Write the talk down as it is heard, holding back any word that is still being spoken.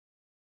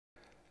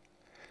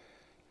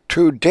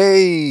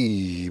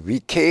Today we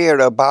care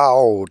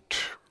about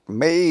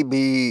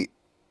maybe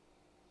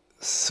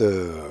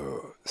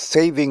the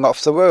saving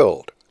of the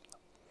world.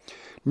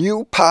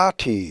 New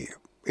party.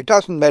 It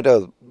doesn't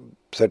matter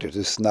that it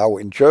is now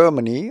in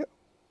Germany.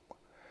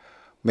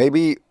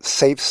 Maybe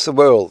saves the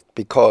world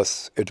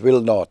because it will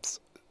not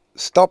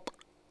stop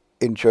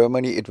in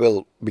Germany. It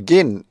will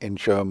begin in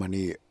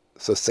Germany,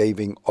 the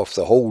saving of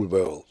the whole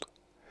world.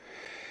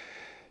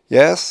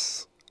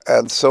 Yes.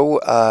 And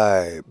so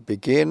I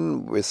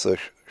begin with the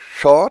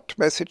short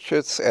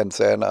messages, and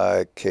then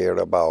I care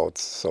about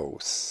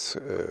those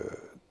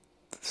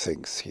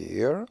things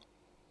here.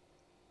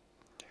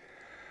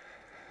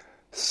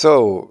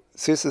 So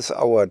this is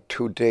our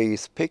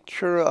today's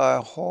picture. I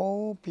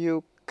hope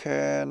you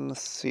can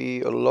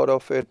see a lot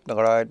of it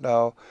right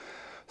now.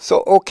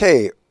 So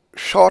okay,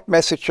 short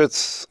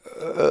messages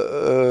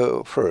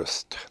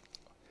first.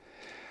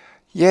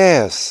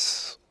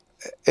 Yes.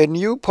 A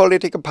new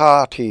political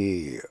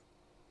party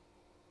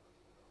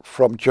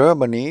from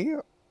Germany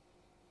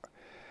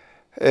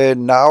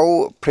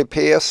now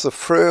prepares the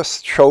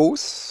first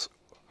shows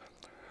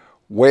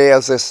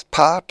where this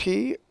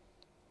party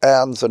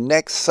and the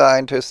next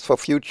scientist for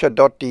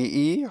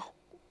future.de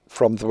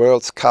from the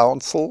World's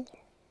Council,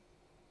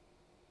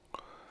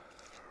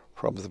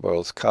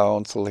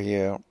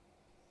 here,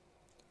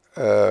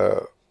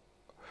 in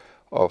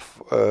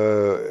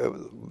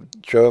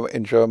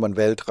German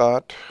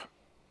Weltrat,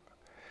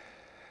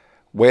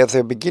 where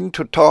they begin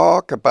to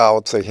talk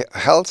about the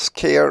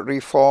healthcare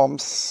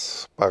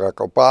reforms. Barack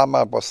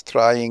Obama was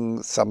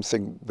trying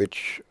something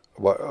which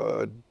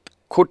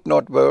could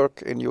not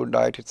work in the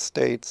United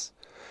States.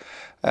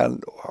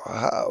 And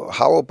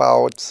how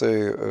about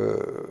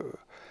the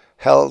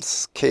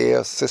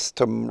healthcare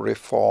system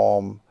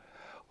reform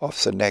of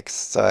the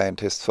next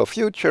scientist for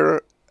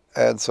future,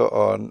 and so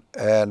on.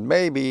 And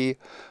maybe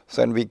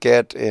then we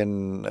get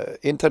in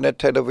internet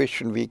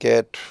television, we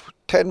get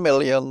 10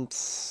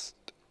 millions,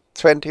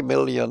 20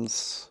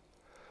 millions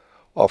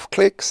of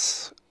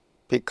clicks,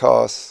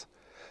 because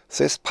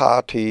this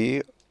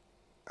party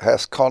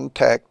has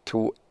contact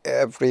to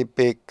every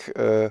big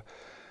internet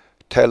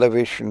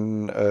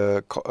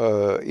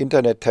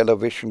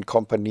television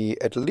company,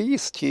 at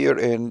least here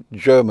in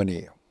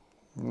Germany.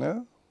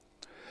 Yeah?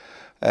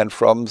 And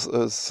from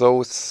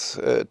those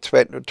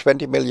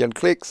 20 million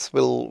clicks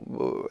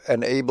will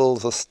enable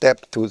the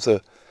step to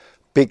the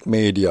big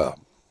media.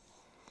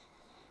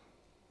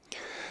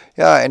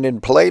 Yeah, and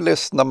in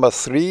playlist number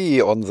 3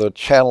 on the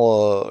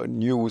channel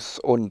News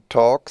und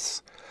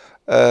Talks,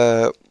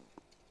 there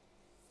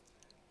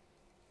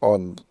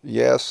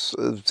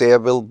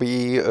will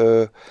be,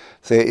 there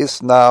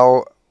is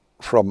now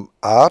from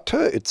Arte,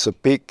 it's a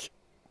big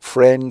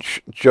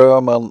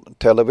French-German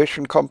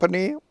television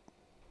company,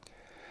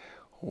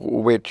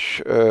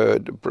 which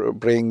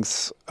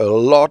brings a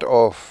lot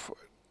of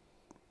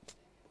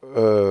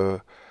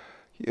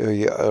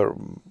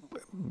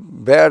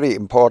very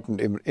important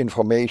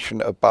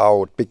information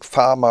about big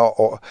pharma,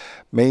 or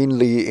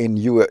mainly in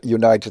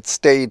United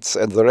States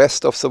and the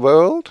rest of the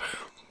world.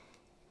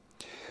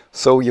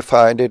 So you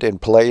find it in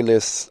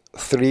playlist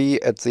 3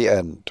 at the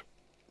end,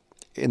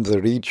 in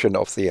the region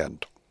of the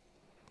end.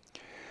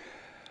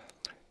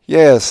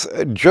 Yes,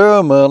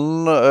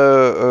 German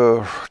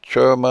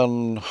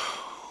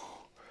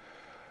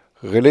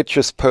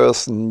religious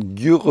person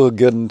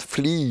Jürgen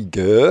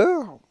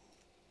Fliege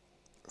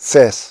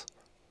says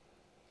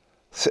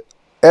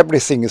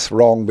everything is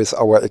wrong with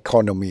our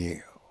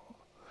economy,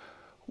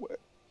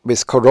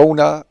 with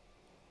Corona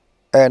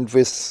and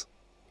with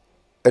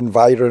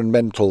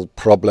environmental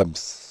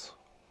problems.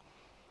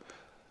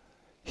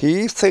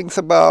 He thinks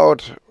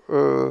about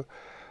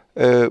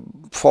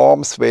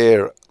forms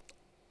where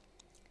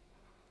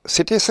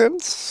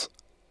citizens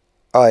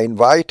are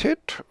invited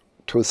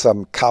to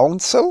some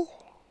council,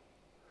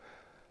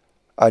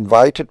 are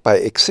invited by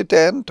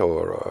accident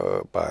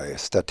or by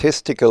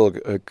statistical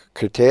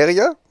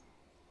criteria,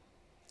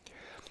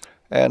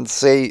 and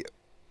they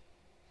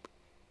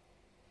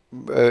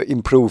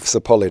improve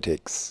the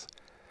politics.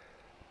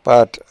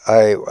 But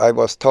I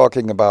was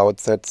talking about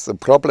that the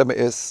problem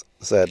is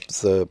that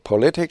the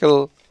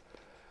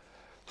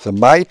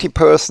mighty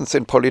persons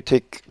in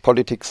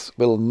politics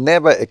will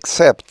never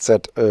accept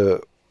that a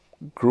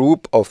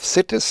group of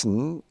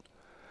citizens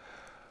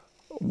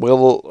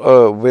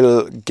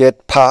will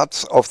get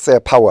parts of their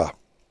power.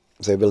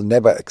 They will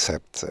never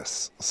accept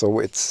this. So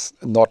it's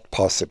not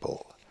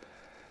possible.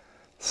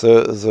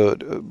 The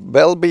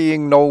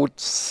well-being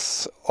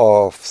notes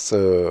of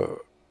the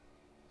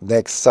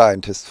next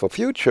scientist for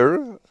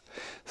future,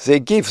 they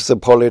give the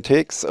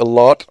politics a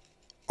lot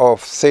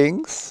of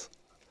things,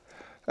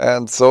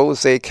 and so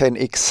they can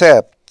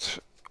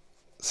accept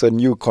the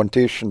new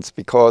conditions,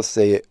 because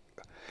they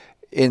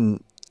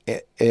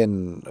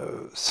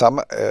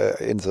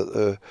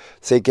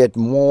they get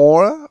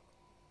more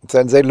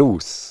than they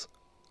lose.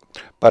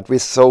 But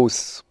with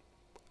those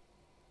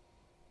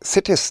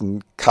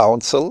citizen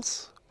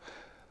councils,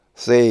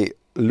 they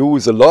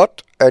lose a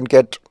lot and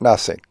get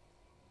nothing.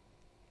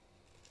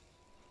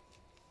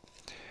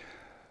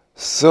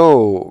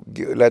 So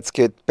let's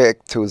get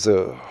back to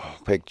the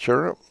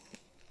picture.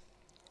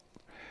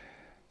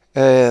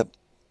 There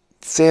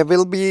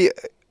will be,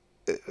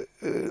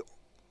 there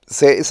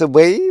is a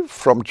way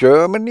from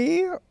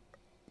Germany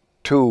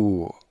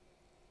to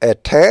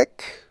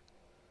attack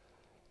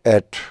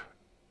at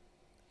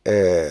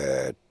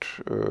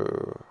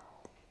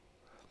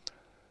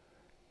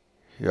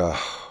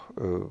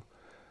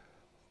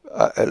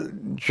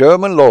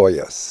German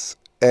lawyers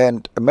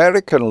and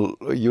American,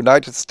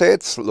 United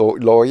States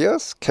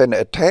lawyers can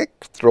attack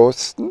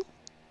Drosten,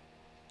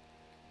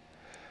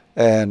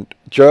 and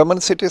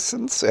German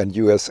citizens and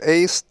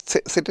USA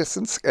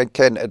citizens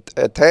can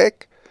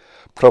attack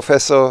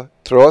Professor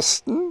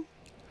Drosten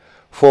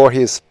for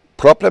his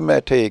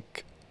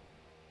problematic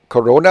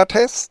corona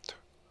test,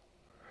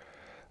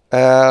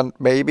 and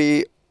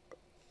maybe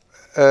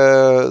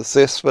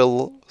this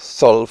will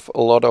solve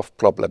a lot of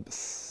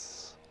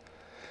problems,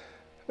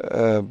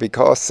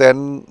 because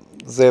then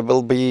there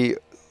will be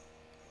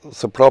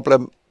the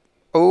problem,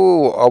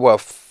 our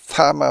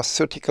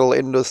pharmaceutical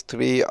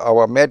industry,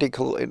 our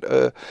medical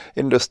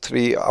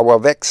industry, our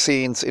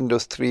vaccines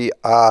industry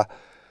are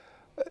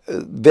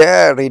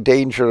very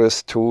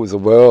dangerous to the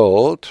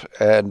world,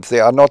 and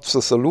they are not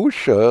the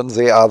solution,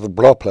 they are the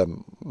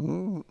problem.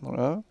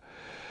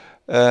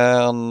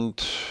 And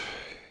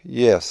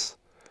yes,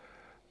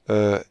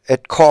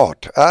 at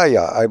court,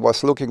 I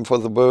was looking for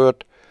the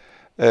word,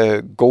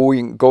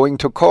 going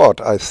to court,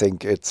 I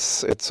think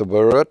it's a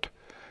word,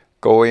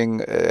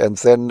 going, and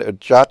then a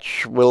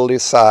judge will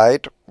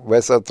decide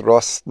whether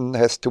Drosten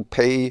has to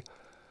pay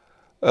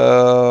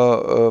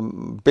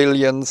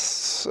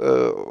billions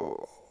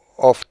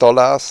of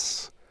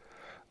dollars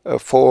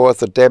for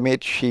the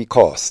damage he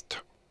caused.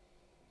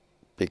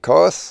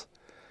 Because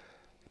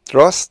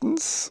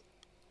Drosten's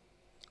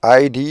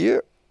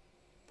idea,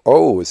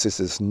 this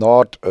is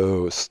not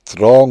a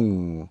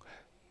strong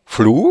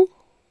flu,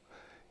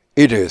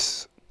 it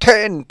is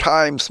 10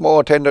 times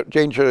more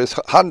dangerous,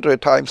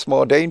 100 times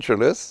more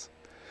dangerous.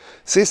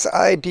 This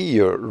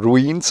idea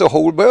ruins the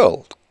whole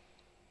world.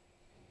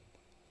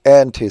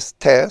 And his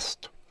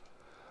test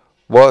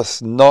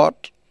was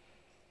not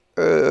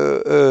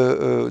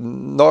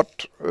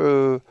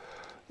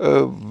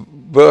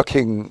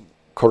working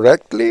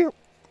correctly,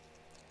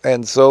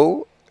 and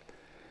so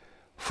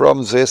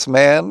from this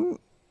man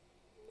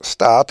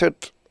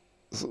started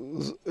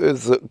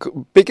the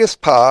biggest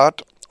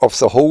part of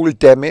the whole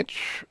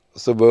damage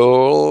the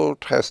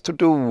world has to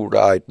do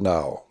right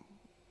now.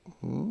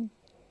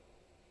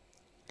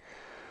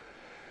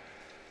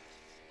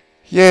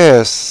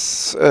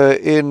 Yes,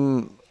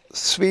 in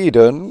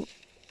Sweden,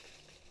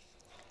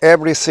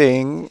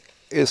 everything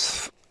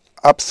is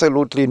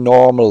absolutely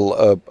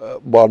normal.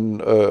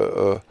 One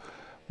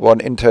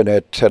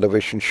internet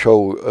television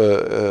show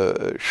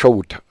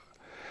showed.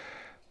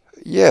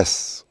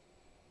 Yes,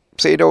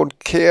 they don't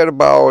care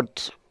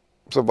about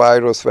the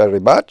virus very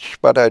much,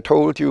 but I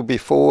told you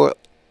before,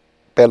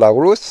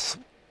 Belarus,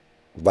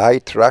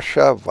 White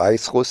Russia,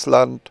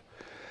 Weißrussland,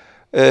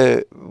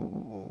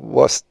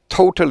 was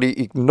totally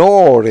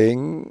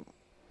ignoring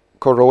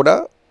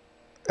corona,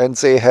 and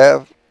they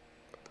have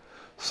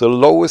the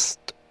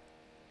lowest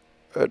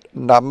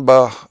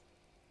number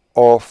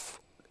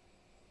of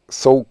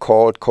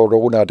so-called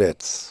corona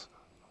deaths.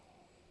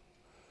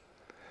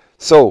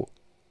 So,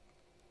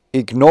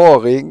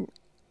 ignoring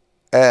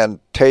and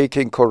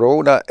taking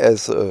corona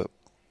as a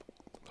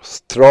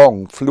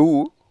strong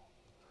flu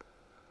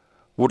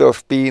would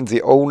have been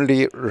the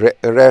only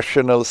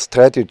rational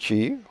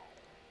strategy.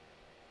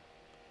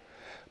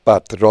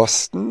 But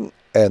Drosten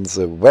and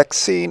the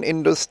vaccine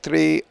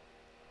industry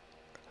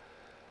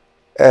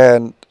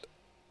and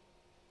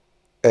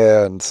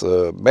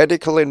the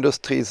medical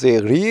industry, they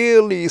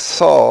really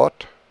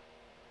thought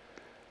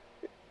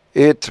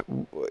it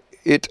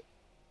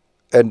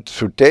and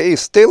today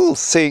still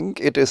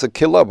think it is a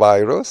killer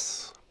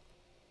virus,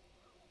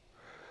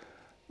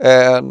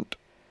 and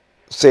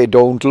they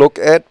don't look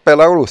at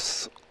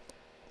Belarus.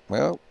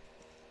 Well,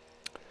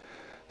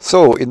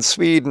 so in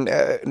Sweden,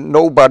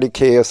 nobody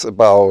cares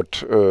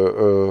about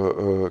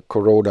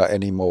corona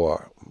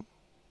anymore.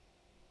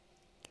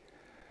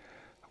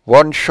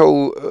 One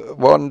show,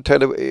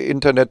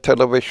 internet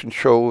television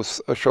show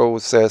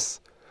says,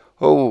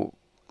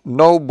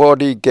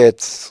 nobody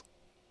gets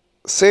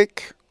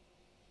sick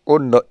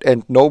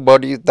and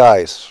nobody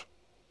dies.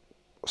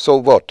 So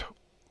what?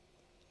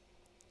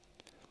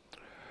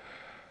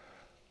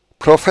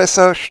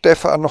 Professor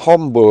Stefan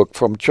Homburg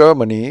from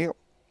Germany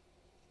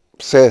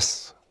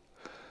says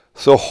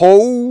the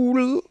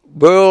whole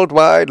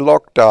worldwide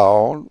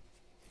lockdown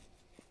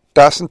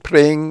doesn't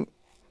bring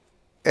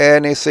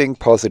anything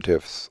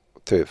positive,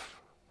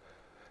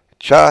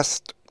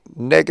 just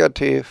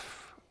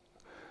negative,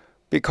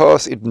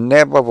 because it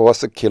never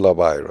was a killer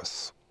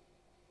virus.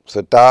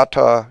 The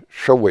data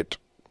show it,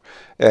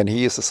 and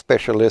he is a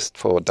specialist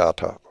for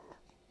data.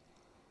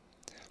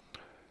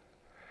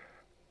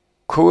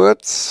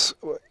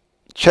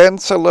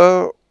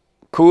 Chancellor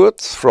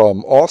Kurz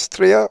from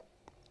Austria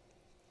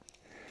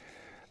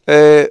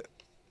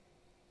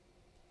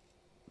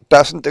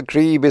doesn't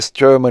agree with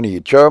Germany.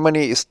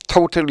 Germany is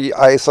totally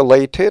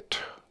isolated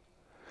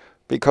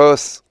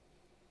because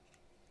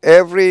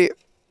every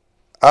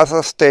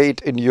other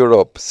state in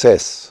Europe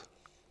says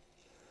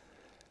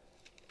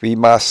we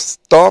must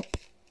stop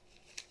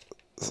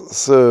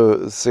this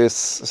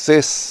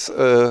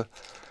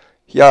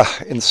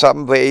in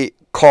some way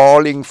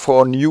calling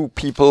for new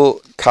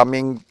people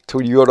coming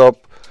to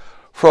Europe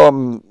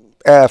from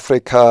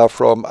Africa,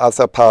 from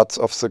other parts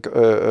of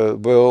the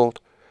world.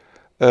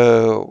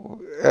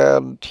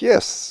 And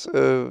yes,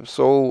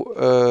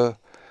 so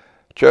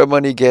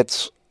Germany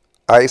gets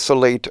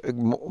isolated,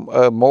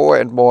 more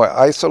and more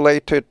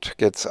isolated,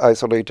 gets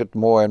isolated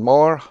more and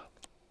more.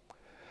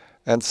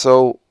 And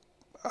so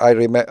I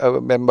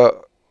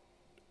remember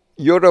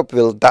Europe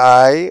will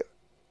die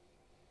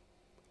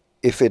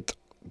if it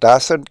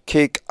doesn't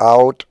kick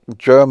out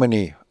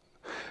Germany,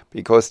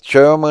 because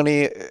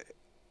Germany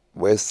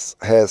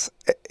has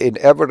in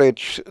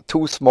average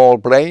too small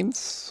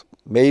brains,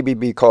 mainly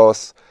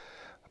because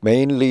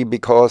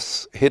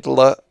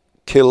Hitler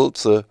killed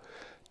the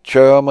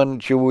German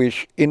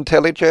Jewish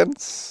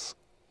intelligence,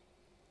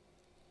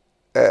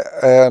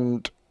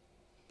 and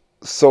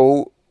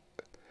so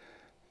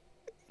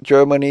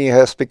Germany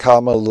has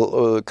become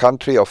a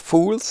country of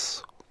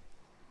fools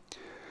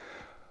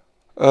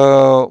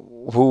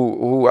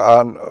who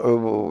are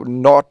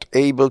not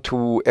able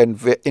to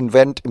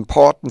invent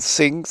important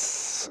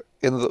things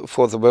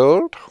for the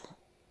world,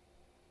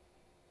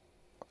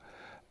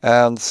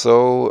 and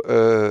so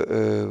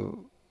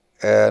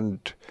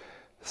and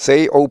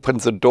they open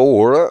the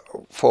door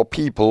for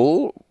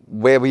people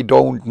where we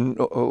don't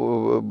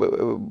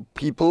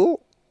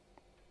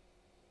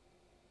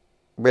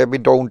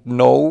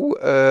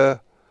know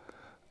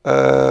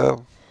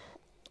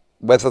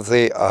whether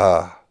they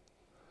are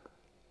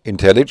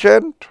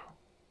intelligent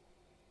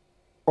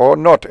or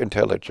not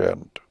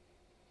intelligent.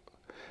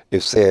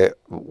 If they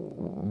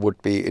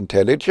would be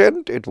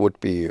intelligent, it would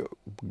be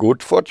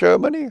good for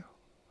Germany.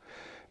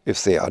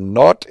 If they are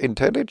not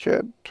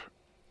intelligent,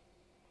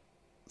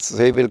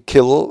 they will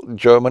kill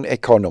German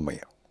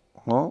economy.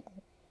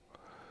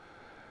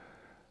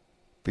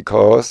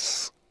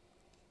 Because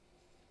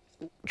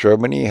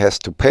Germany has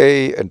to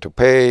pay and to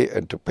pay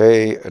and to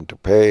pay and to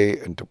pay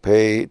and to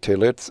pay till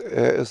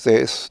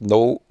there's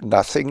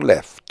nothing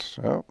left.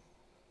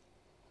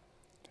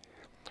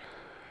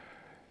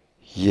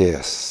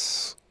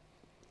 Yes.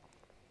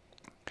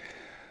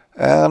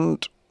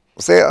 And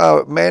there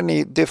are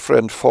many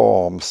different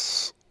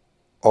forms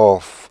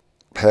of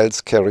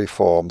healthcare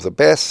reform. The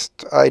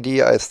best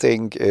idea, I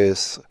think,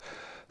 is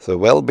the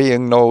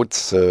well-being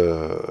notes,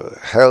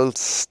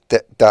 health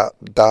data,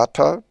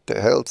 the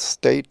health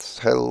states,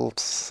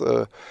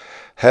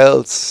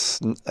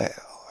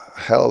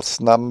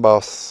 health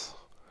numbers.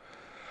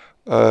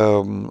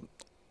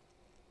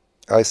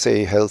 I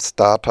say health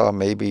data,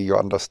 maybe you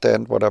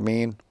understand what I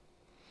mean.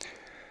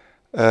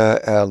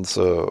 And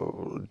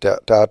the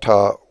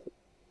data,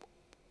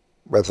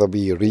 whether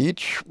we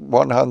reach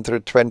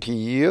 120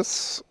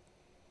 years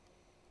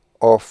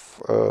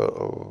of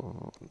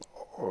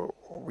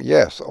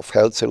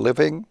healthy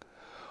living,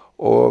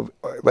 or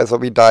whether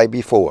we die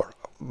before.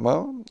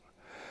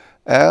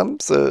 And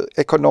the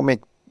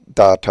economic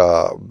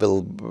data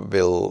will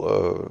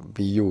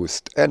be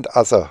used, and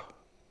other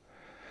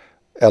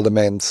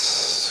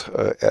elements,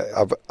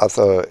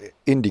 other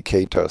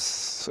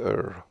indicators,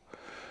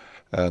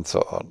 and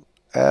so on.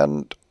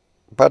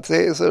 But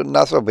there is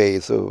another way,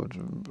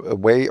 a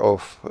way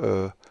of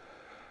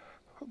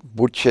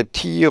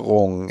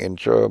Budgetierung in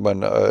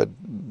German,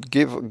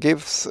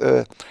 gives.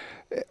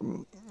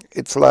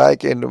 It's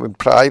like in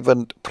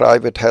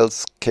private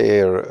health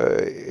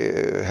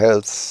care,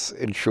 health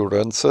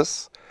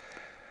insurances.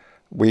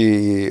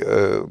 We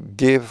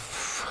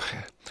give.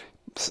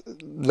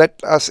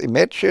 Let us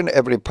imagine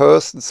every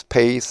person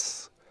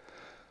pays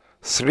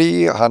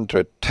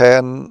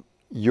 310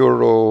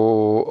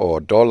 euro or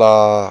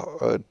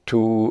dollar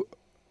to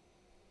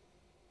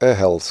a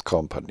health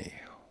company.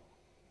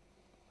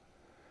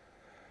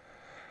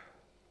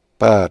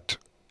 But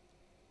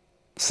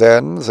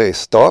then they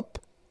stop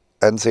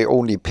and they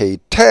only pay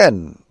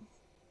 10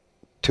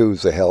 to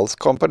the health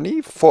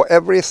company for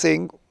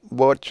everything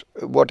what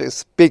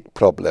is big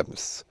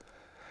problems.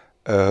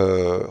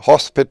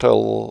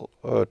 Hospital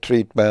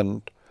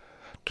treatments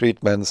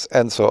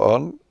and so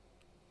on.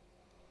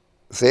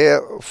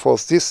 There, for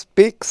these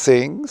big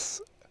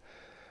things,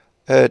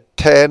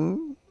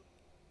 10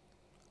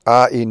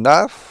 are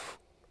enough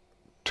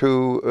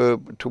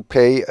to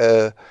pay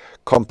a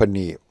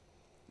company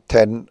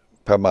 10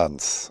 per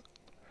month.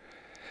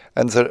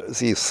 And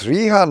the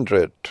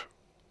 300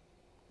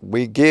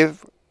 we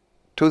give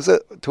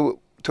to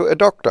a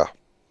doctor.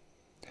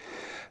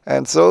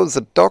 And so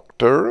the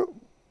doctor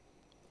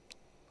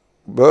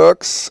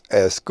works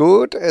as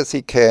good as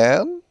he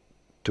can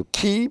to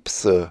keep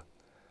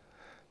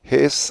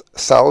his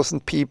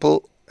 1,000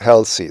 people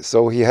healthy.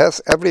 So he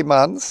has every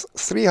month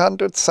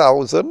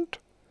 300,000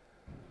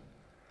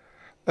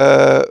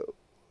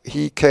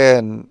 he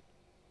can,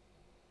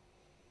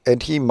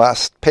 and he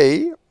must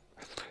pay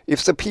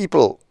if the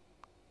people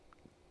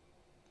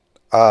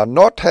are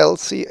not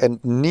healthy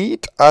and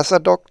need other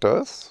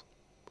doctors,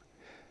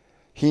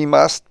 he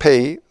must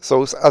pay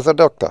those other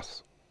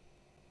doctors.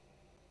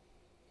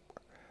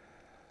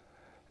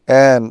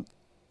 And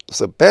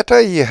the better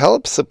he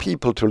helps the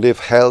people to live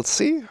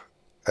healthy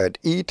and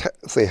eat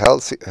the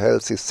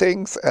healthy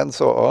things and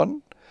so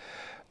on,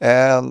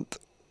 and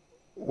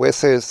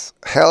with his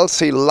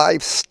healthy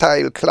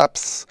lifestyle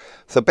clubs,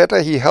 the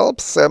better he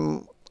helps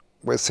them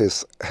with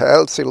his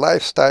healthy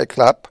lifestyle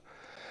club,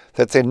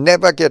 that they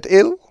never get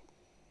ill,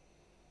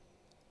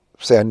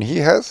 then he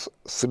has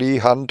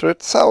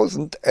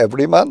 300,000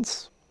 every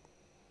month.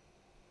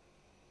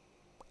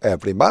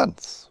 Every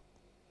month.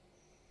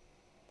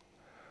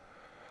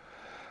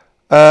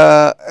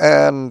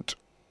 And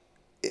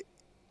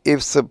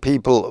if the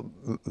people,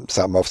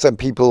 some of them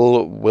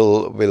people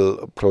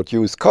will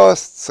produce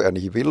costs and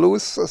he will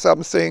lose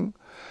something,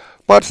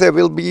 but there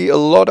will be a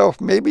lot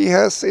of, maybe he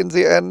has in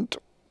the end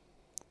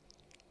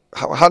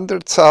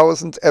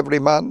 100,000 every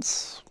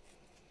month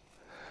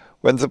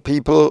when the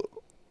people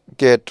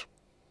get,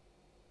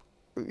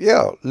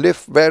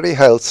 live very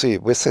healthy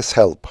with his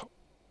help.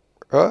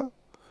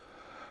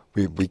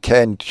 We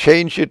can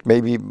change it.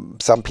 Maybe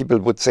some people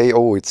would say,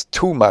 oh, it's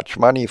too much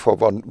money for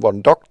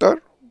one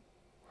doctor.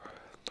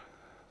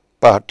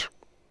 But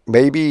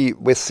maybe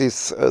with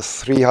his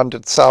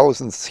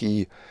 300,000,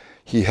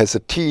 he has a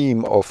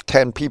team of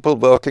 10 people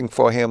working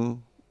for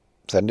him.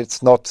 Then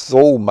it's not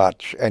so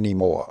much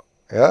anymore.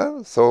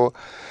 Yeah. So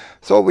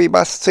we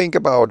must think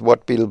about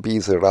what will be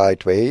the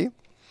right way.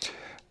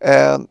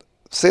 And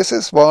this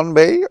is one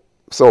way.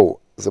 So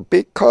the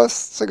big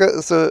costs,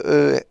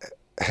 the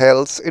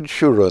health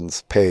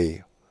insurance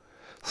pay.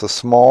 The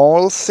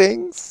small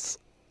things,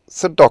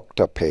 the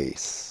doctor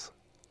pays.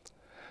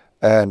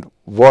 And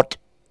what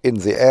in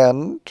the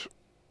end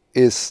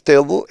is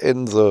still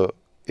on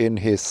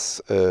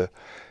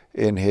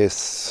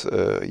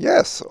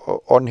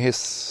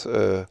his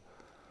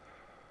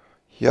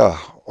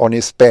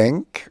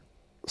bank.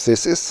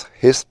 This is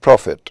his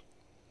profit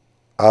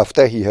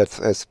after he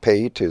has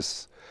paid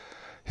his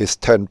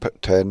 10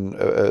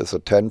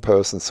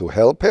 persons who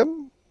help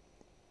him,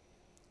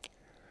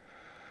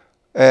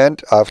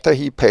 and after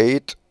he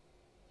paid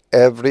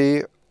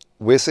every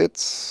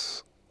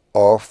visits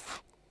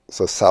of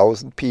the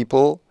 1,000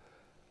 people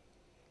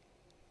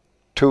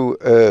to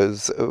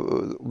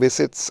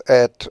visits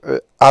at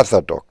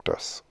other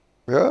doctors.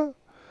 Yeah,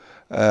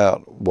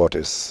 what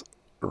is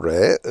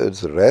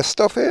the rest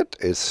of it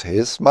is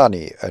his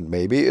money, and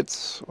maybe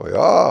it's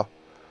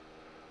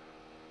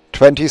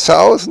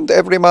 20,000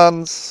 every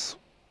month.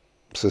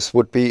 This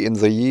would be in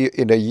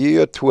a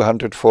year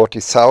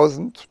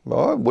 240,000.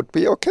 Would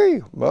be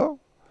okay.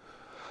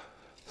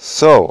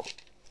 So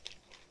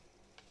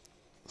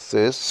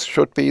this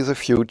should be the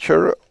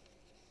future.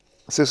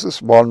 This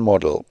is one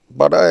model,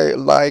 but I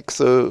like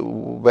the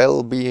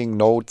well-being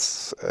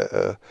notes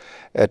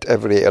at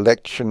every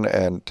election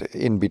and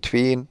in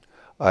between.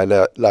 I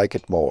like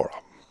it more.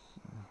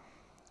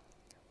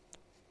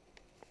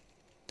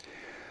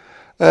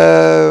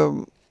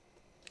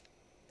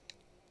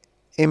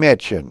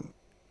 Imagine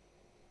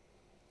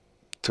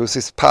to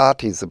this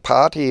party,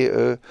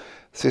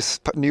 this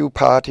new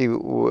party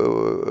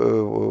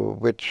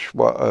which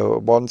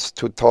wants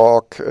to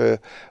talk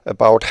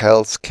about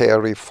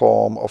healthcare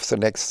reform of the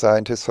next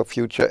Scientists for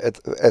Future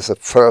as a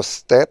first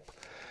step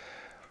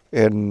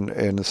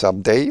in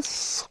some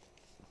days.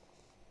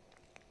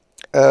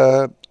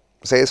 There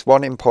is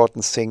one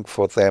important thing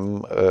for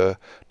them to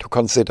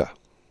consider.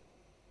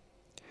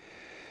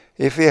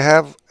 If we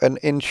have an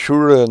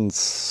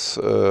insurance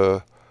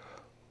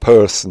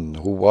person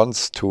who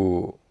wants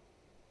to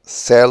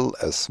sell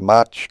as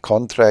much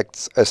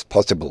contracts as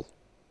possible,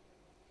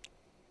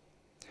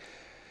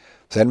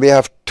 then we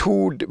have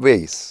two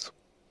ways.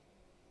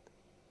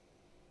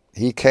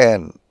 He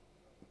can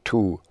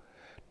to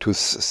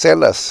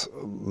sell as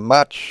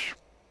much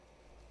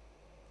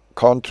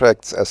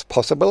contracts as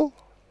possible.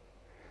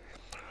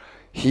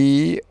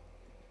 He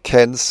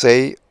can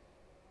say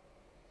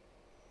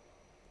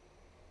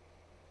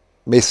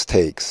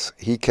mistakes.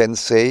 He can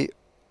say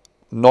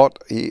not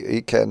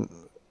the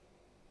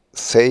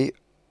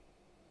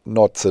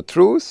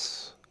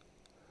truth,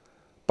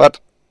 but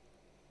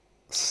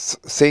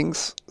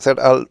things that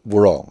are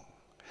wrong.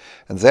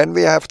 And then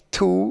we have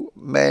two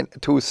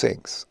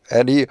things.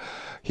 And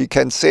he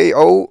can say,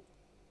 oh,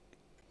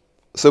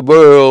 the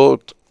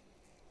world,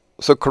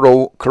 the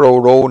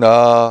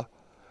corona,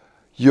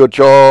 your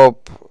job,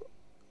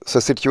 the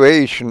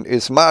situation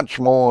is much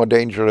more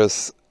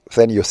dangerous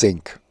than you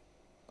think.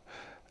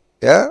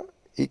 Yeah,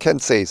 he can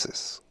say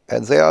this.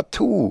 And there are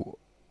two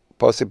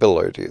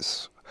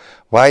possibilities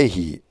why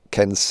he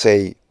can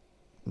say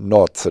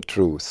not the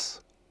truth.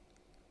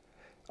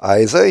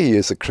 Either he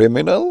is a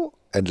criminal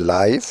and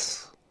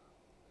lies,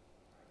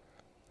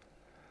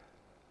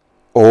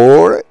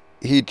 or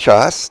he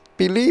just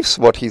believes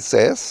what he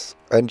says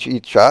and he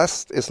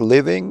just is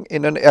living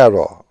in an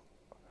error.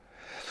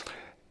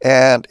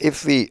 And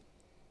if we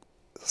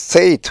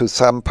say to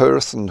some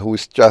person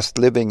who's just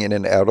living in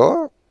an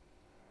error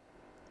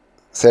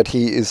that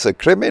he is a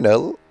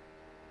criminal,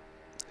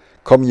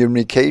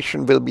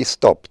 communication will be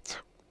stopped.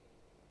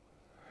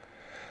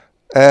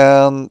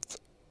 And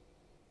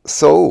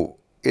so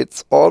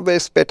it's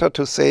always better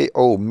to say,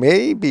 oh,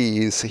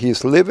 maybe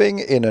he's living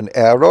in an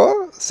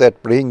error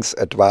that brings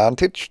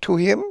advantage to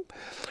him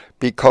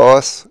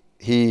because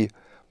he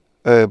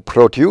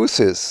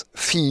produces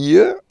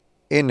fear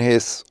in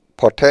his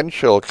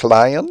potential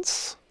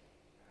clients,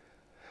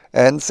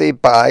 and they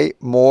buy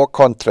more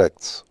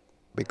contracts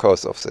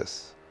because of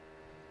this.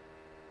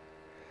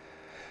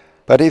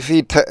 But if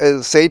we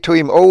say to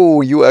him,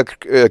 oh, you are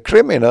a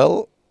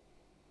criminal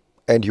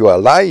and you are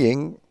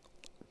lying,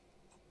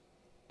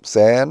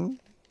 then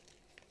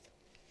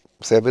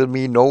there will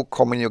be no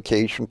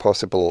communication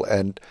possible,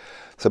 and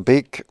the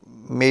big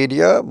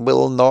media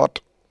will not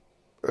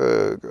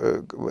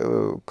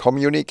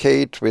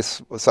communicate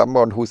with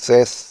someone who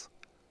says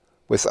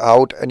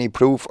without any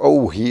proof,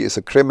 oh, he is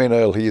a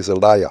criminal, he is a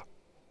liar.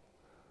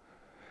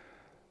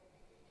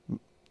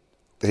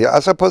 The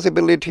other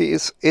possibility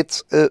is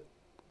it's a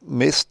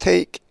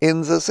mistake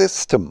in the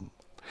system,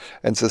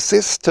 and the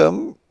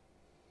system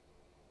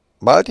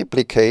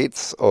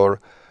multiplicates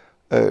or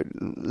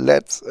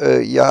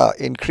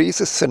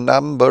increases the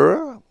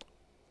number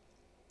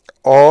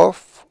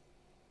of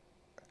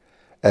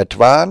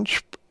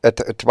advantage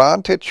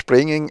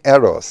bringing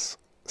errors,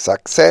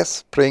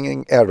 success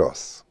bringing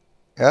errors.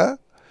 Yeah?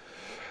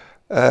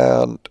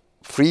 And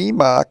free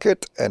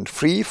market and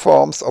free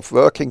forms of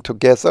working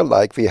together,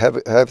 like we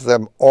have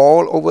them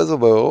all over the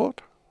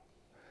world,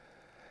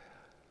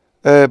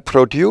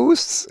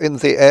 produce in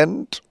the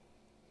end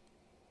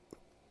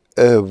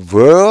a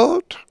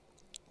world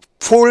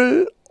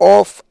full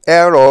of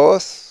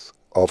errors,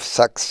 of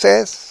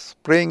success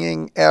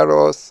bringing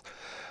errors,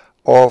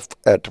 of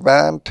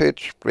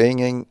advantage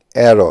bringing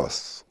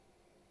errors.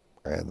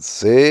 And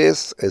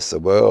this is the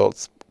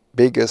world's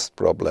biggest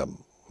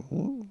problem.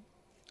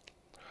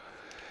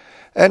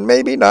 And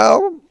maybe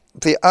now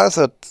the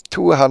other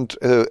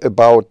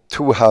about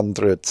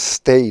 200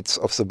 states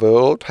of the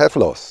world have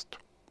lost.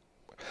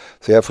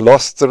 They have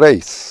lost the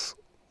race,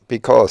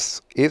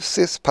 because if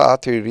this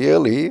party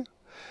really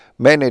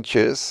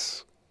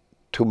manages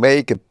to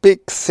make a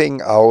big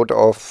thing out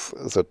of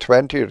the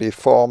 20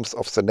 reforms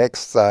of the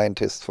next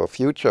scientist for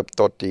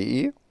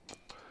future.de,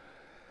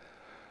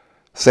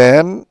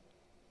 then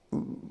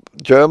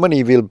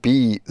Germany will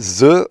be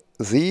the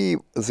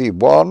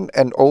one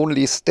and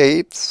only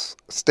state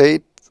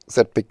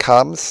that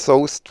becomes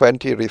those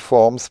 20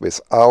 reforms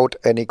without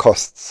any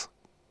costs.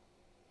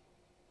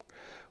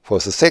 For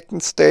the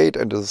second state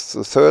and the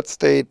third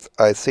state,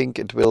 I think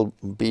it will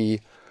be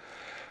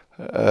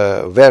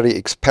very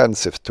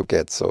expensive to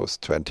get those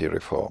 20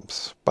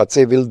 reforms. But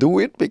they will do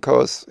it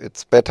because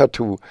it's better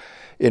to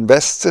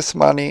invest this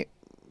money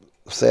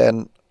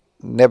than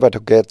never to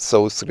get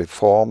those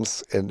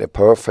reforms in a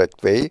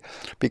perfect way.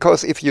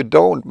 Because if you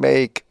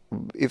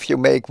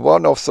make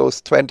one of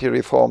those 20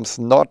 reforms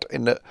not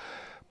in a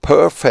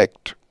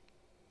perfect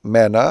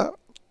manner,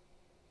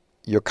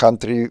 your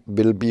country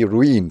will be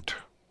ruined.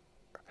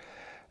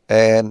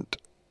 And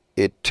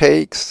it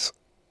takes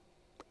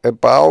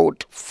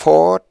about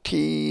 40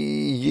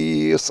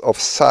 years of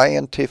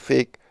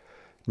scientific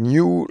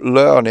new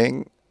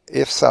learning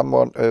if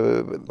someone,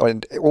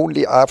 and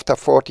only after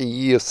 40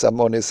 years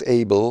someone is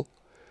able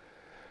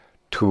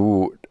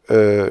to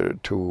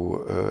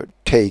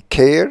take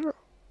care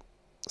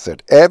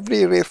that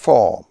every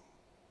reform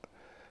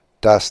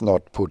does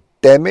not put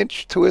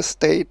damage to a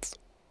state,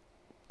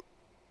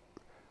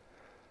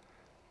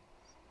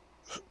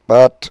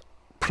 but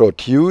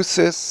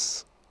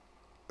produces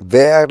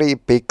very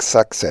big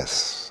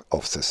success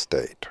of the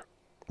state.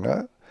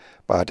 Yeah?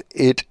 But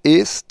it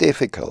is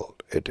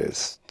difficult. It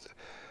is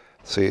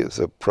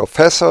the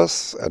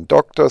professors and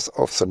doctors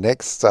of the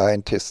next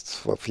scientists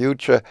for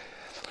future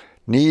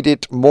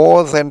needed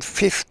more than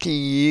 50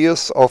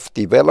 years of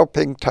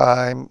developing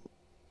time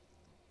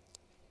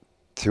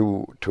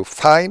to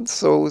find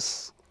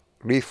those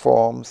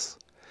reforms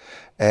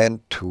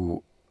and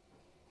to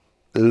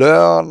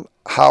learn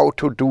how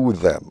to do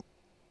them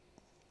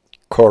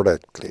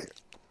correctly.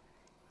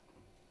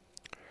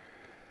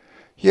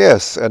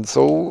 Yes, and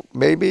so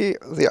maybe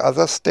the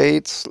other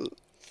states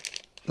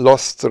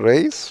lost the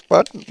race,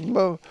 but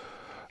the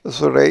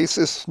race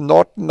is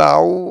not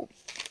now,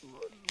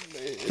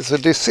 the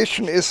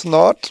decision is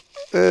not,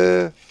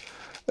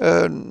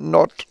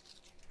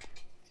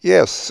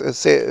 yes,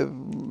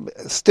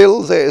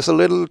 still there is a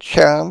little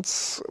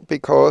chance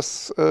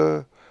because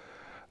the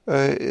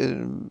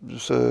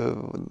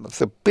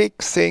big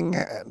thing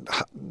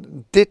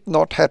did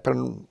not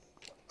happen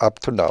up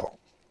to now.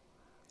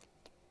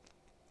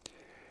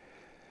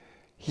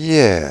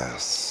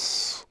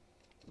 Yes.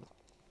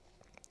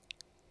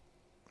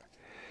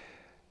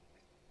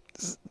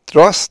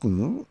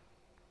 Drosten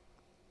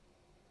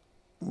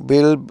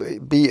will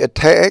be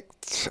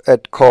attacked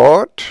at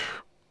court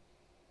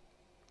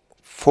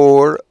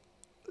for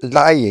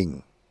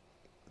lying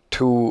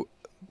to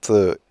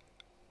the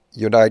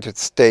United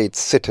States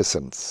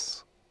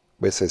citizens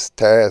with his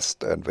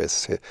test and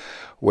with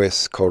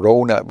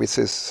Corona, with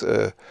his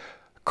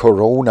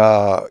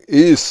Corona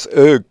is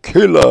a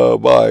killer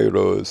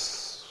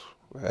virus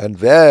and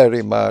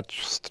very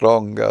much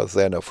stronger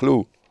than a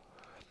flu,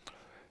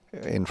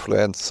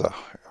 influenza.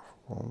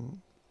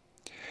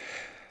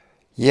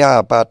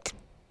 Yeah, but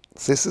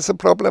this is a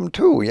problem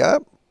too, yeah?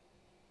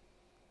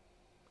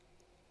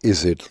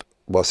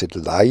 Was it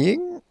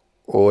lying,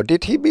 or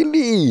did he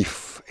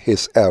believe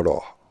his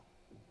error?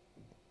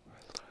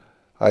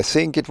 I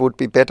think it would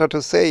be better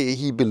to say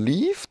he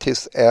believed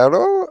his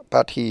error,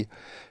 but he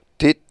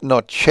did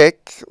not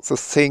check the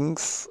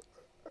things.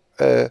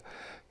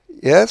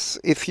 Yes,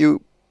 if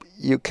you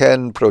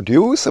can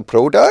produce a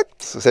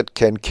product that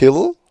can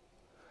kill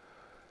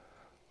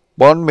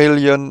 1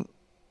 million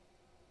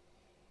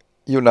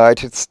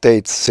United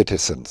States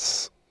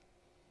citizens,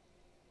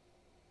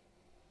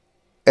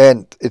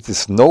 and it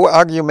is no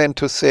argument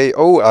to say,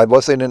 oh, I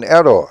was in an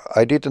error,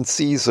 I didn't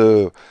see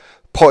the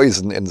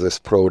poison in this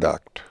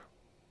product.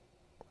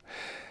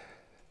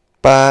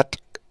 But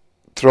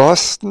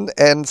Drosten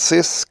and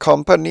this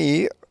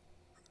company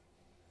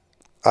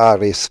are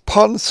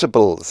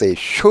responsible. They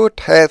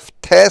should have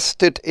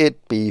tested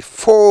it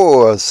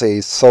before they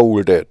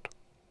sold it.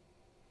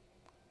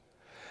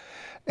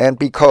 And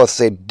because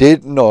they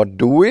did not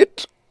do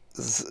it,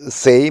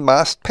 they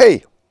must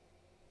pay.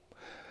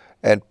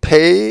 And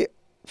pay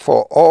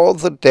for all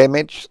the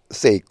damage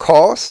they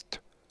caused.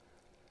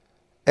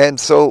 And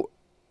so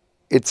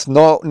it's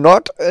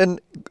not an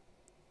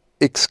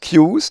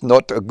excuse,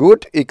 not a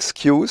good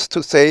excuse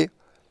to say,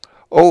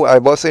 oh, I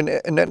was in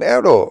an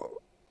error.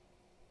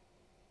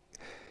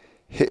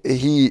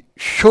 He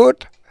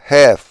should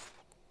have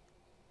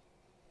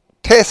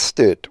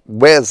tested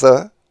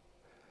whether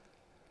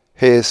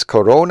his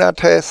corona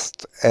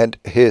test and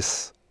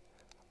his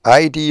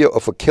idea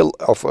of a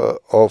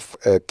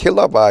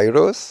killer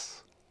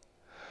virus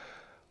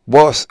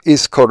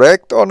is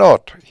correct or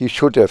not. He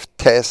should have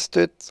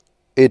tested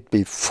it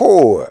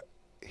before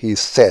he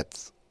said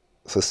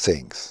the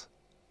things.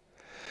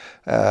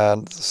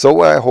 And so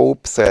I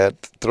hope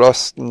that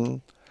Drosten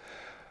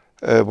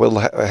will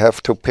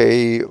have to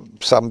pay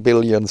some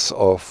billions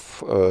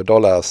of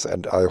dollars,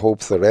 and I hope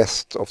the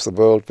rest of the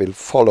world will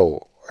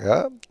follow.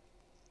 Yeah?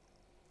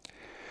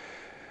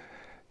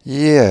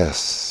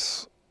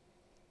 Yes.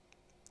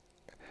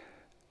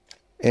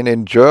 And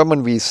in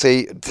German we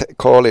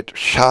call it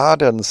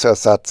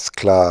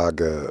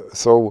Schadensersatzklage.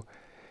 So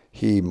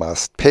he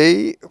must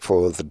pay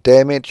for the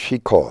damage he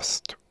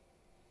caused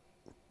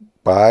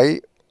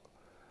by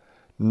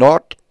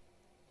not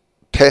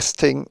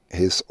testing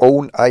his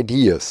own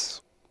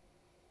ideas.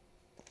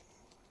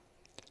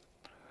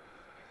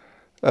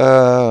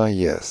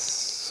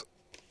 Yes.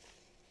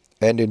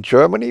 And in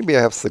Germany we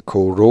have the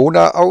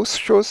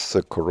Corona-Ausschuss,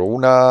 the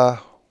Corona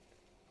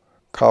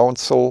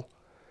Council,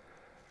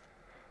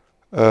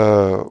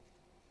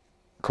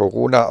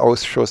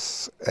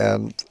 Corona-Ausschuss,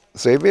 and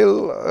they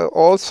will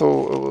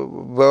also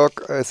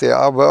work, they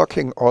are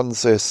working on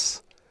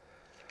this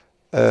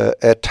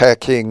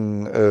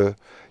attacking,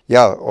 they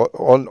are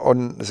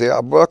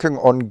working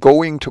on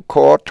going to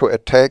court to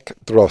attack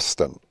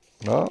Drosten.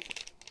 No?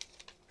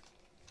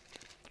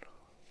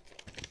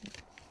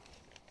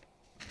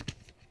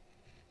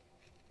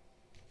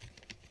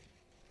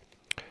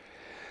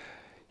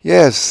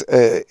 Yes,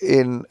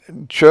 in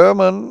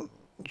German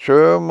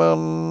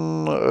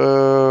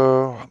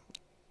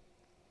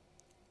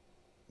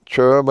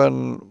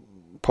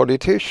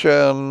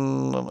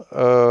politician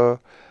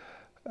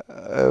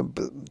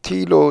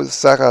Thilo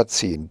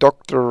Sarrazin,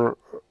 Dr.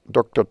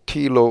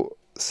 Thilo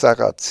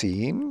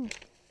Sarrazin.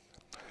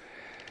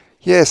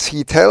 Yes,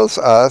 he tells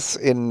us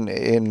when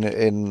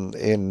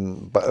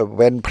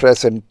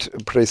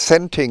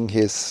presenting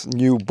his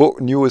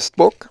newest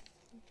book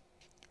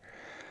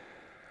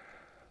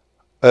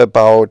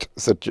about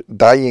the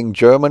dying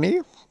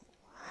Germany.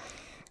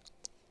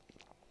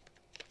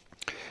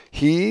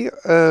 He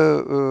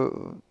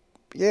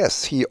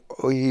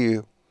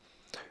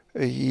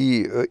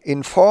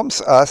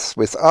informs us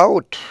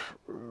without.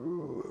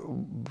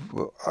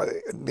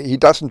 He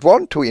doesn't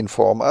want to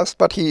inform us,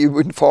 but he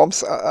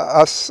informs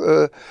us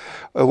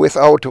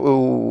without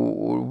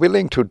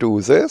willing to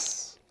do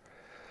this.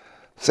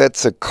 That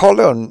the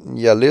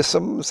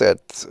colonialism,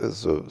 that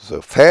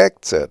the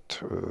fact that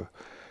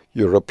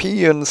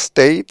European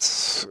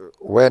states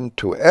went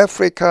to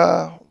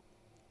Africa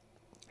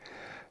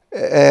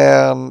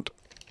and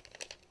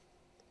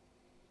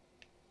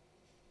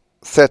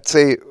that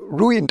they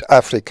ruined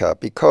Africa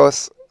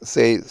because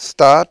they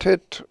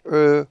started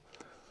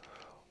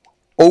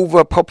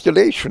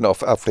overpopulation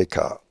of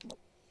Africa.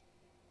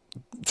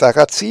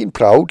 Sarrazin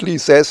proudly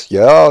says,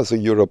 yeah, the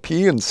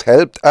Europeans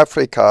helped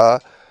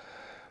Africa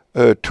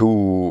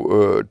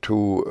to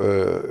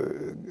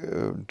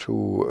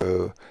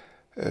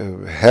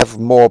have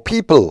more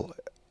people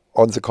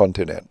on the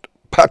continent.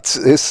 But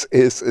this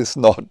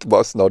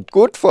was not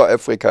good for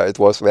Africa. It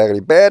was very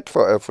bad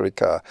for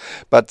Africa.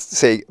 But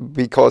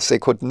because they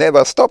could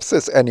never stop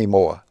this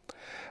anymore.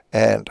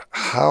 And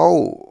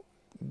how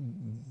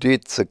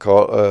did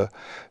the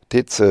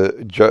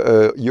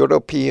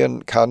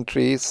European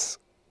countries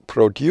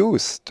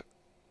produced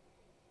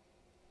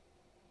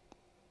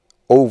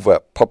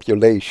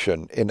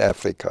overpopulation in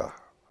Africa?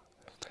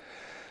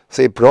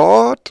 They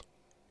brought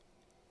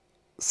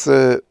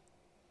the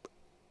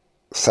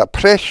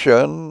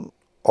suppression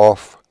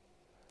of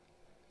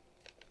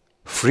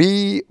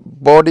free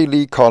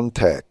bodily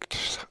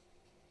contact.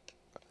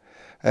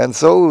 And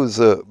so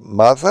the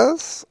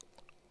mothers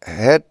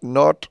had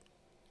no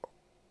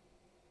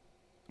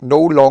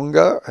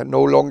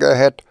longer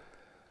had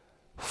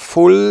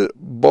full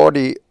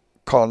body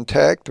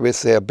contact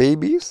with their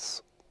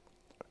babies,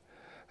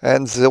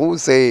 and so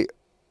they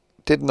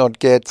did not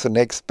get the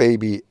next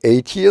baby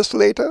 8 years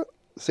later.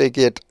 They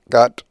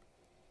got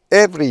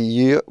every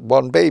year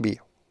one baby.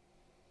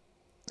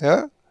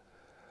 Yeah?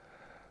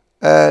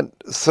 And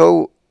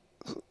so,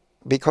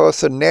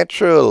 because the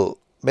natural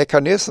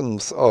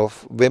mechanisms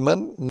of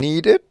women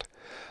needed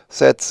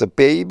that the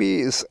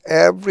baby is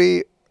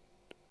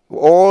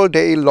all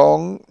day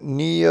long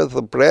near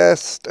the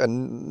breast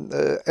and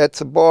at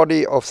the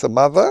body of the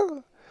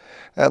mother,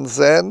 and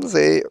then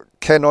they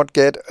cannot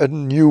get a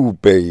new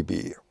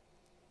baby.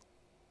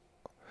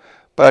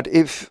 But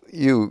if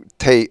you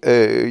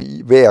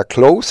wear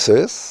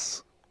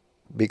clothes,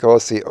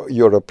 because the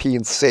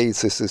Europeans say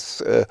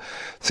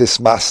this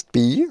must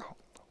be,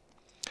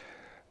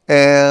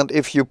 and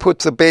if you put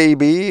the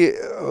baby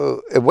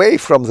away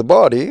from the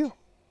body,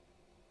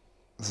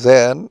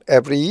 then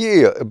every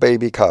year a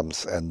baby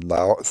comes, and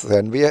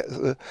then we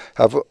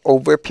have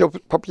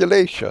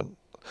overpopulation.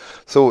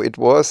 So it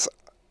was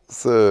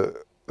the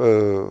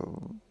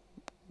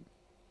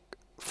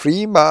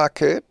free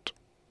market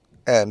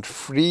and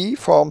free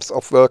forms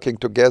of working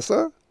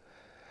together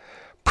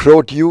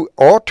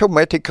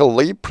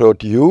automatically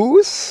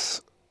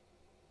produce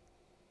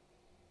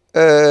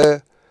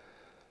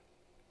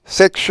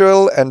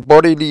sexual and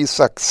bodily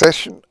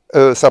suppression,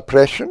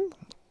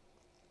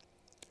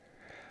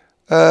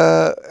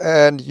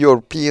 and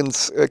European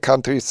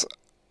countries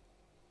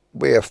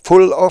were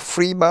full of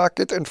free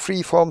market and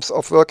free forms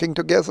of working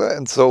together,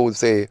 and so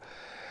they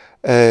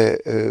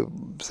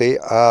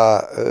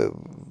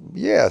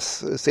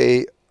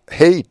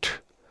hate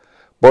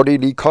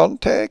bodily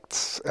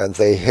contacts and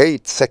they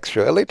hate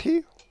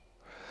sexuality,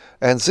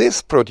 and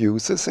this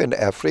produces in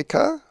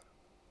Africa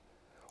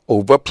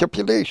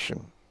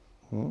overpopulation.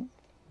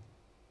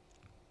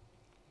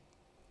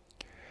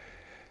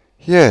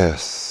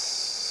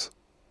 Yes.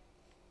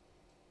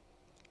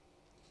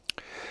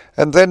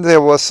 And then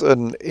there was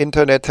an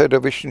internet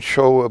television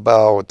show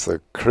about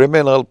the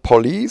criminal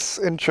police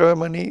in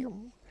Germany.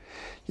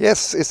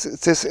 Yes,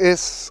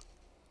 this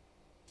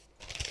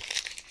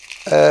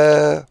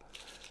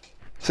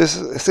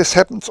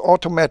happens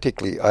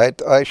automatically.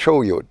 I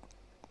show you.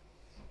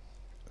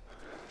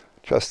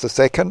 Just a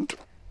second.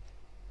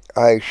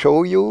 I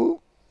show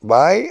you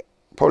why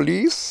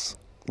police,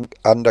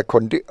 under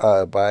conditions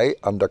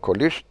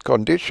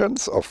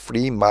of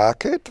free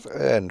market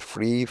and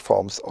free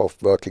forms of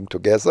working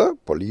together,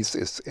 police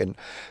is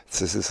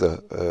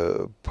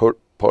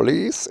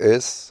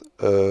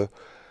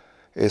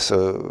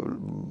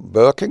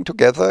working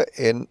together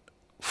in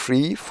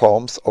free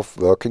forms of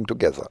working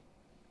together.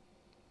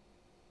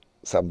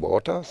 Some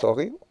water,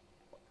 sorry.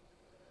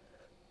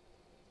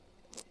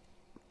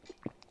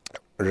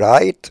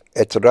 Right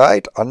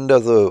under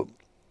the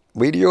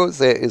video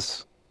there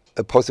is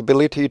a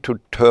possibility to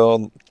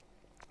turn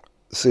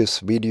this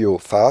video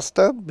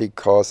faster,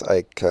 because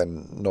I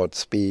cannot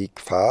speak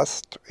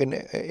fast in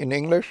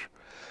English.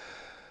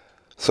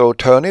 So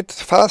turn it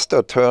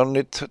faster, turn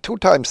it 2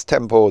 times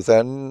tempo,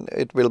 then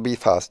it will be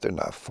fast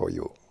enough for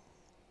you.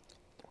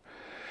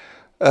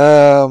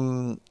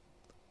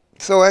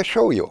 So I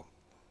show you.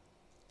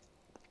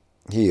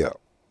 Here,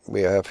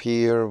 we have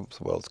here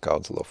the World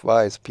Council of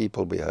Wise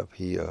People, we have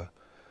here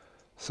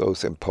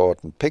those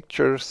important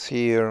pictures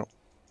here,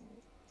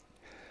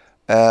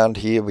 and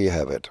here we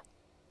have it.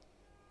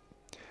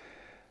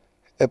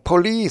 A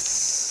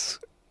police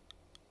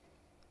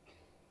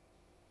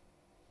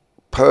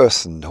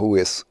person who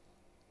is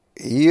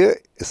here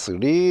is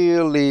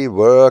really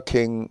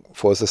working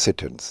for the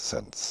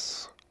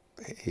citizens.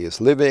 He is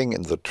living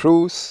in the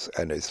truth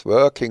and is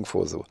working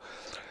for the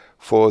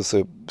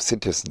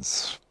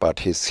citizens, but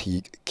his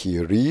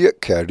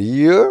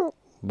career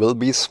will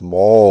be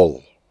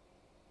small.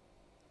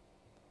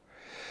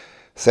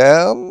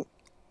 Then,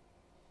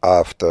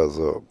 after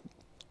the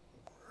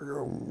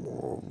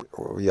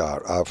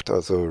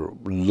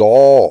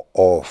law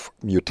of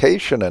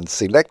mutation and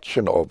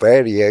selection, or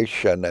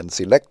variation and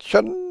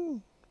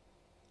selection,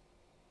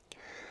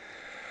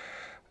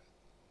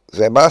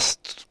 there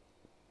must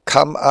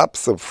come up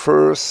the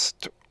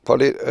first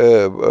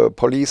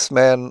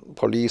policeman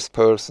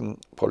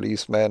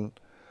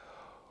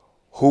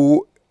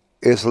who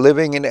is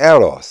living in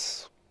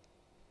errors,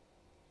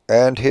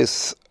 and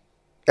his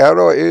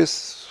error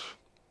is,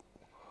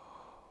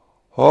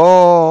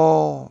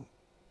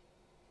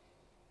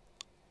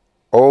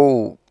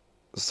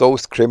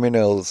 those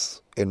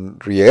criminals in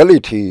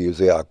reality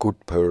they are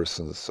good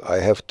persons. I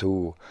have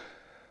to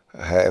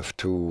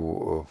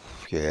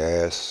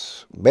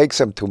yes, make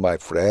them to my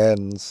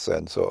friends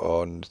and so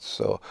on.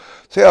 So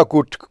they are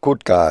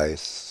good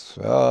guys,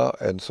 yeah,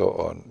 and so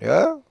on,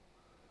 yeah.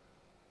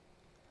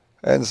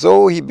 And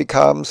so he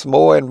becomes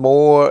more and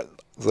more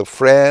the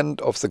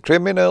friend of the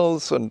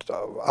criminals, and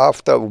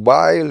after a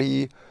while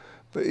he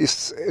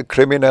is a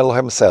criminal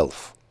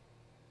himself.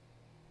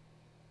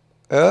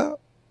 Yeah?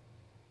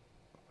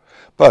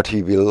 But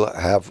he will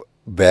have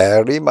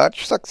very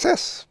much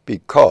success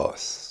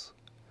because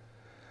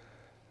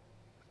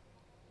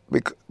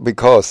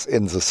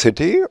in the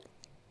city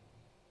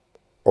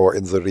or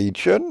in the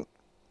region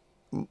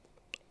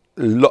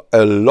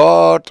a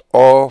lot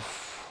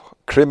of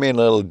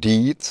criminal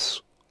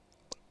deeds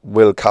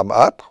will come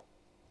up,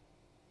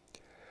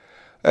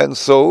 and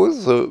so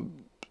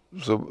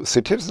the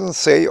citizens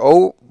say,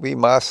 oh, we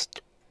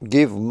must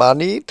give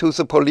money to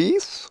the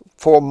police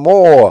for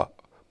more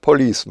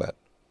policemen.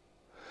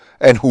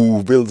 And who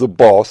will the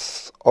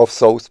boss of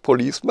those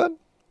policemen?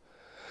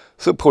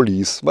 The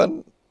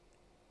policeman,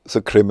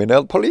 the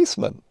criminal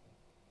policeman.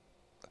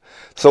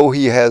 So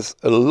he has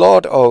a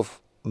lot of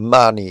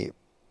money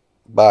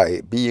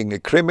by being a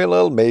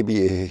criminal.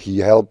 Maybe he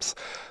helps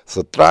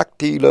the drug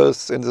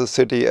dealers in the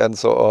city and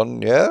so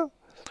on, yeah?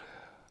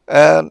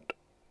 And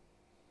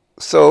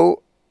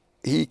so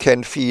he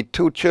can feed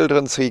 2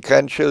 children, 3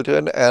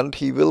 grandchildren, and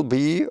he will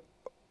be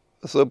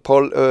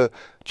the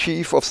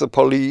chief of the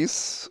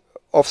police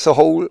of the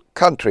whole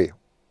country,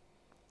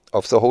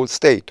 of the whole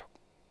state,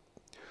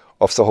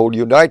 of the whole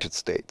United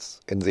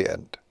States in the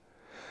end.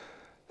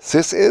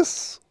 This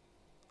is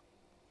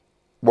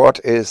what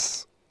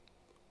is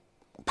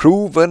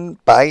proven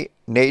by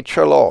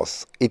nature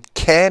laws. It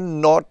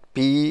cannot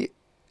be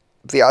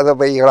the other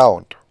way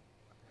around.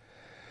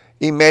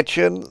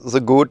 Imagine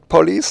the good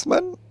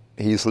policeman.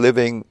 He's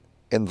living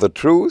in the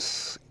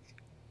truth.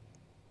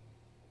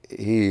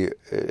 He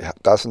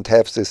doesn't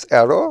have this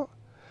error.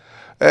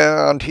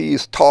 And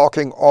he's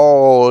talking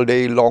all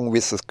day long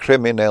with the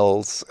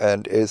criminals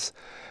and is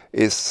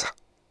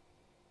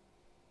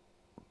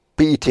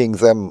beating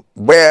them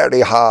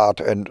very hard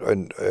and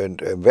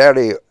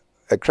very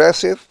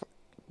aggressive,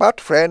 but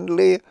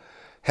friendly,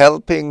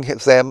 helping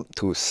them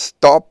to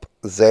stop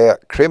their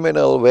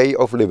criminal way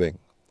of living.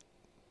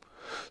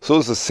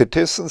 So the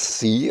citizens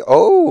see,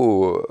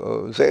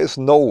 oh,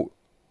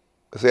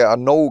 there are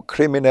no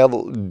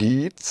criminal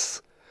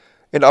deeds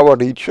in our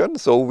region,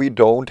 so we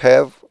don't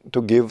have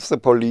to give the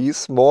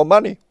police more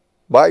money.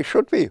 Why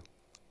should we?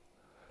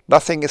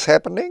 Nothing is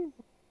happening.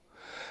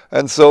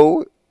 And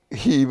so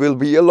he will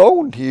be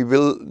alone. He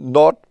will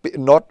not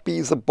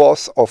be the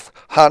boss of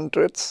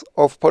hundreds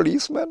of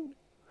policemen.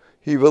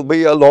 He will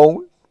be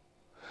alone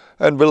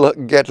and will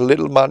get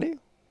little money,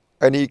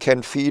 and he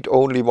can feed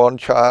only 1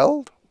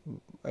 child.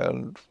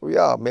 And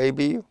yeah,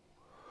 maybe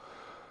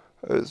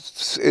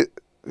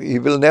he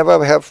will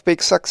never have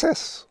big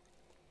success.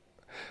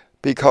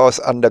 Because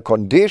under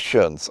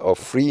conditions of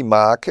free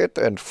market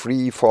and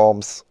free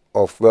forms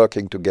of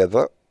working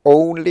together,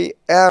 only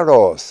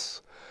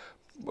errors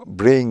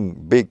bring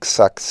big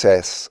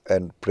success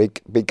and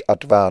big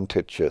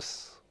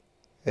advantages.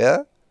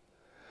 Yeah?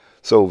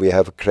 So we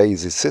have a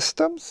crazy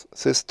system,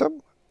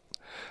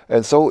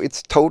 and so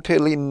it's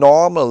totally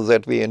normal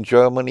that we in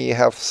Germany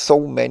have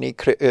so many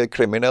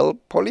criminal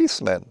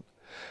policemen.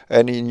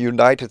 And in the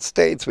United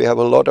States we have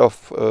a lot of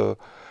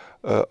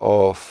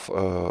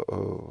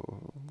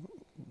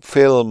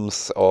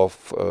films,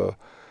 of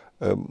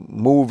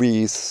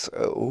movies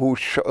who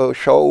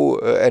show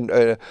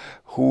and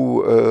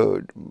who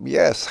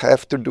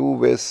have to do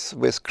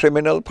with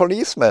criminal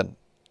policemen.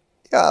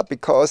 Yeah,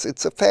 because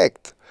it's a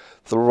fact.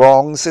 The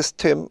wrong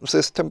system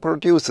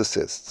produces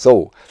this.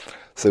 So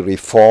the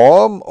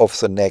reform of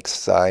the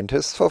next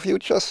scientists for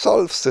future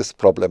solves this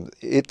problem.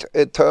 It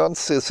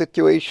turns the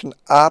situation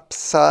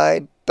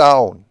upside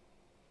down.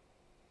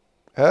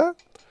 Yeah?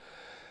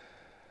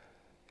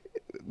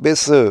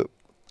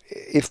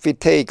 If we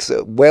take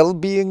the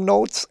well-being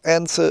notes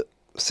and the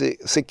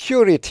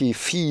security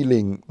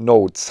feeling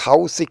notes,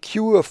 how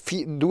secure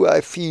do I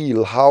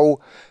feel, how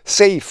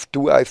safe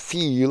do I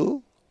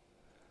feel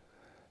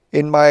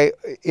in my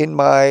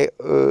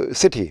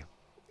city,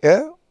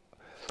 yeah?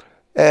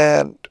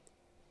 And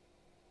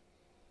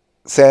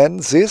then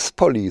this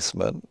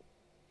policeman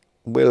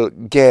will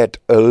get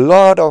a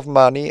lot of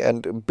money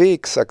and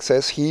big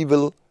success. He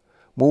will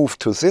move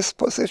to this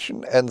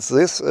position, and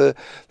this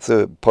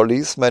the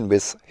policeman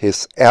with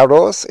his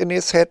errors in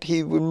his head,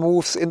 he will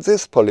move in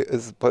this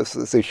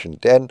position.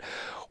 Then,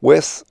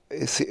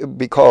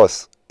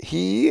 because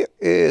he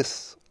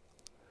is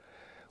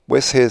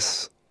with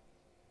his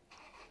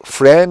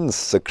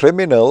friends, the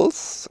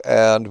criminals,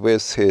 and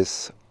with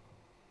his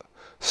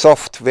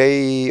soft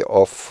way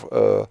of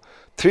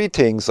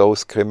treating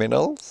those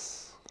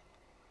criminals,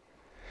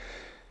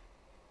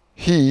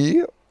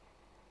 he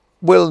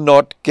will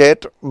not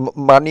get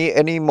money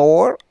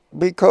anymore,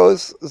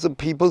 because the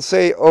people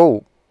say,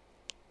 oh,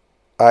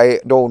 I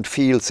don't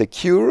feel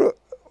secure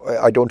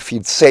I don't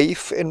feel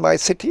safe in my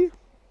city.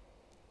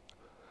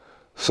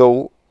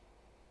 So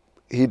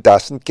he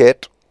doesn't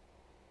get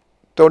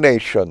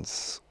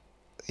donations.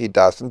 He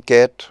doesn't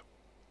get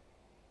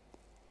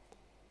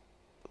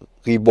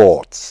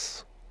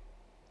rewards.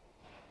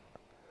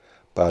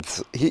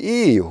 But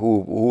he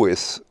who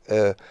is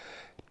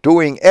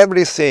doing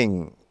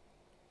everything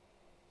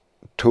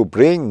to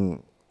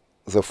bring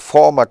the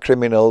former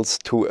criminals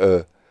to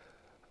a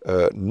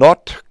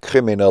not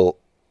criminal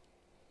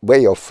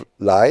way of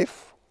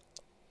life,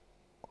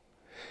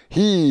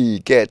 he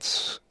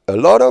gets a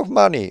lot of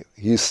money.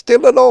 He's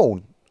still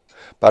alone,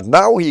 but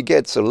now he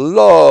gets a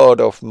lot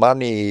of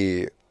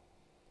money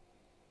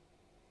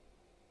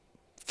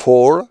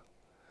for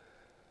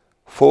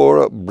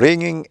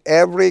bringing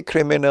every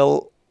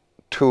criminal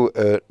to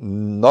a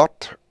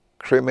not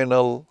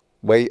criminal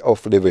way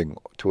of living,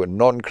 to a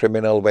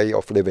non-criminal way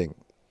of living.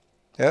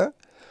 Yeah?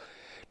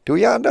 Do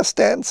you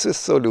understand this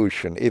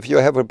solution? If you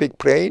have a big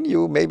brain,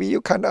 maybe you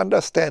can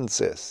understand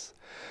this.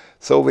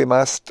 So we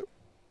must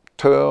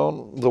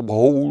turn the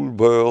whole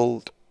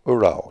world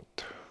around.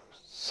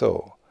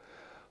 So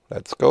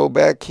let's go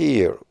back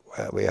here.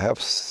 We have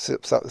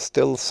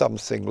still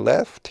something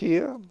left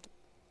here.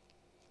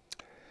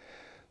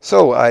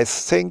 So I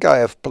think I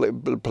have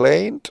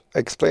explained.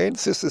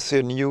 This is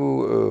a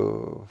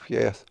new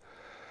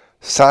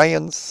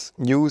science,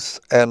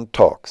 news and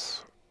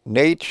talks.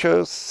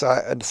 Nature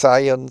and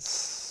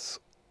science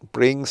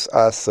brings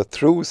us the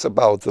truth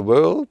about the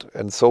world,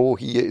 and so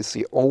here is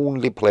the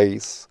only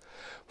place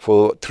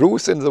for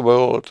truth in the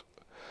world.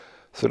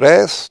 The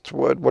rest,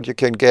 what you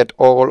can get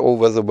all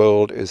over the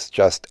world, is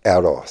just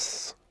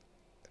errors.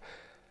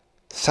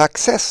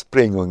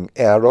 Success-bringing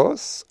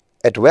errors,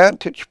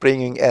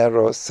 advantage-bringing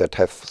errors that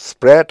have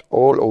spread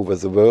all over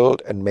the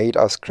world and made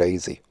us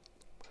crazy,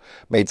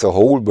 made the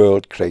whole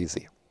world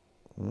crazy.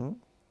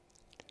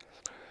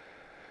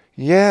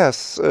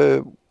 Yes,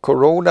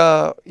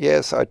 Corona,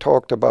 yes, I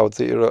talked about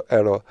the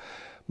error.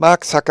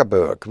 Mark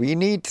Zuckerberg, we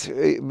need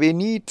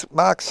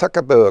Mark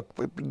Zuckerberg.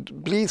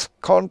 Please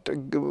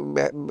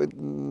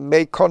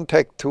make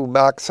contact to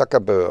Mark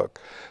Zuckerberg,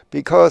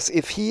 because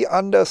if he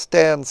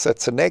understands that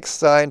the next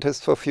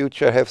scientist for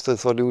future has the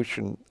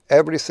solution,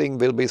 everything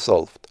will be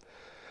solved.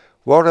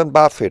 Warren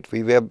Buffett,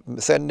 we were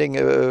sending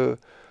a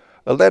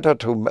letter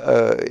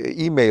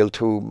email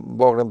to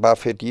Warren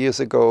Buffett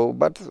years ago,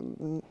 but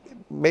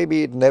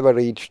maybe it never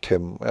reached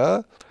him.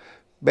 Yeah?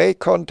 Make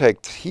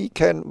contact. They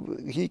can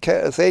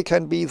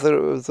be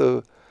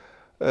the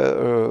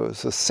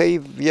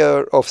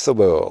savior of the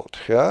world.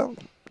 Yeah,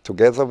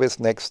 together with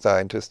next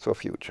scientist for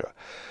future.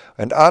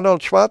 And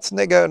Arnold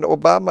Schwarzenegger and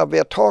Obama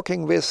were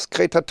talking with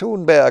Greta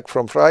Thunberg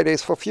from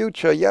Fridays for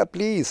Future. Yeah,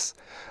 please,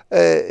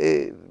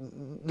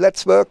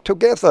 let's work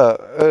together.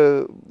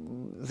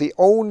 The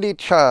only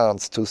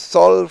chance to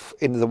solve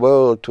in the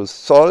world, to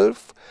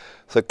solve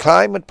the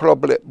climate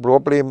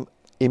problem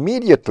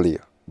immediately,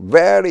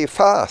 very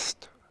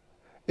fast,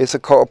 is a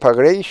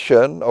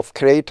cooperation of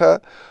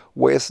Greta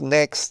with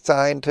next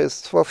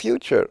scientists for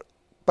future.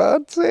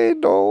 But they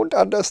don't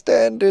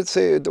understand it,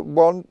 they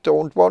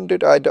don't want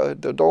it, I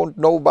don't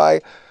know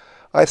why.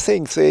 I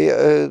think they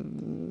are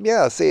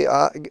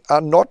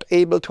not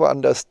able to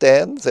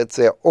understand that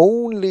their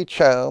only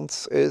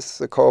chance is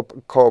the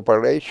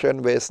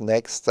cooperation with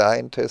next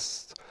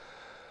scientists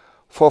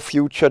for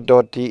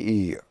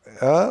future.de.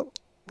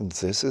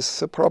 This is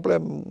the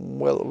problem.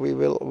 Well, we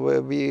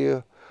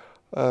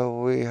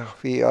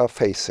are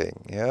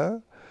facing. Yeah.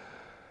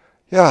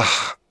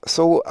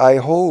 So I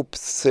hope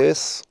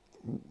this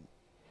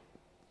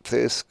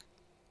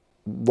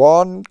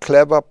one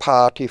clever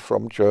party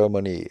from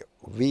Germany,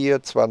 Wir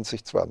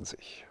 2020,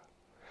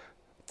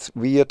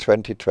 Wir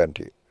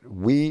 2020,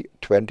 We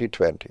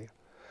 2020.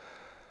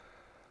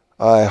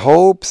 I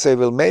hope they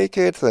will make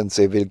it, and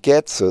they will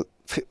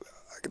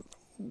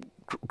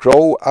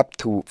grow up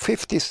to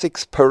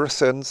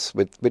 56%,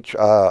 which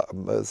are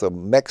the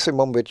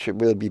maximum which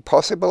will be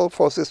possible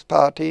for this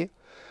party,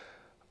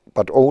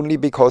 but only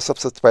because of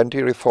the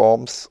 20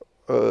 reforms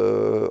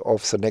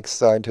of the next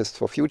scientist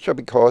for future,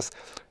 because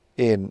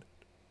in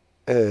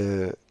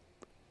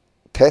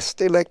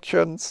test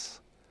elections,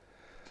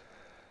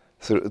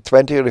 the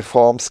 20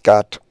 reforms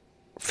got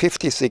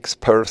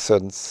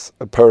 56%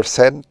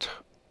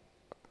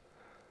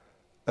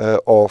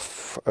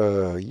 of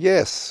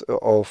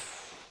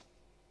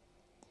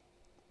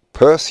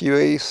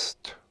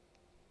persuased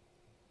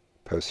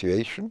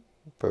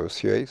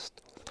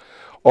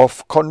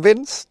of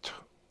convinced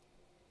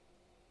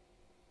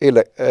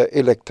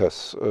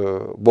electors,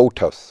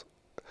 voters.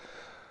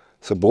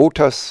 The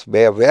voters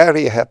were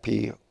very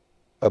happy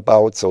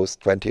about those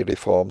 20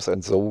 reforms,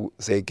 and so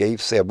they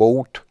gave their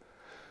vote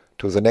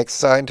to the next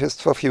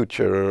scientist for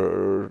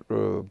future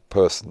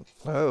person,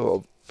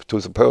 to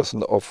the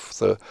person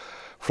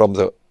from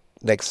the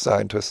next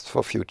scientist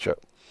for future.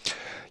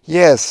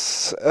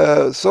 Yes,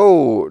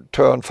 so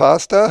turn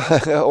faster,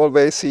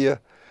 always here.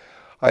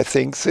 I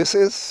think this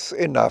is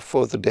enough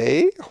for the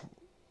day.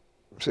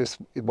 This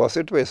was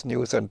it with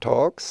news and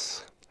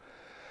talks.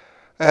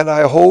 And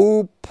I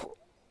hope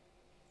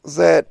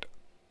that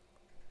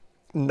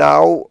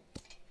now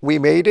we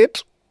made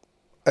it,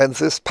 and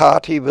this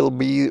party will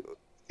be,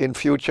 in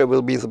future,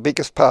 will be the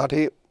biggest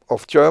party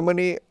of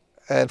Germany,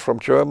 and from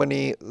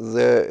Germany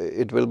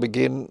it will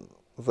begin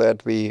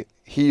that we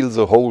heal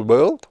the whole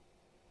world.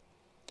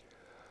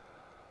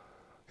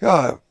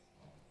 Yeah,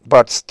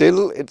 but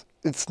still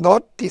it's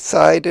not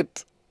decided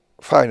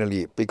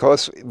finally,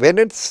 because when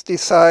it's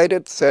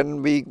decided,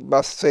 then we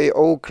must say,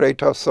 oh,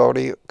 Greta,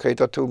 sorry,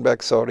 Greta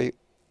Thunberg, sorry.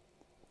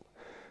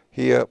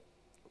 Here,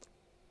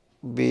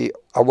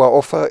 our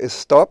offer is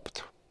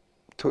stopped.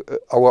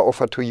 Our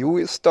offer to you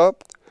is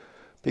stopped,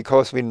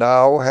 because we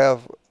now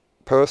have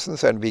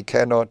persons and we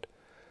cannot,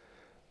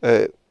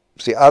 the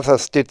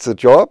others did the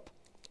job,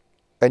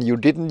 and you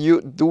didn't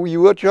do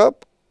your job,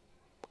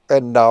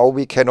 and now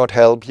we cannot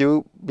help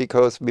you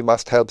because we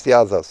must help the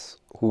others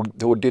who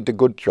did a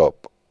good job.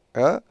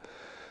 Yeah?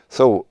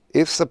 So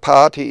if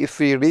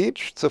we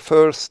reach the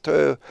first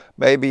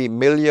maybe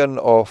million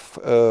of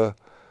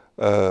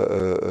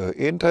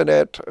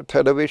internet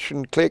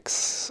television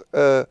clicks,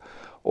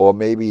 or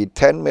maybe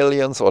 10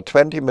 millions or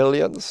 20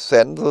 millions,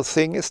 then the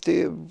thing is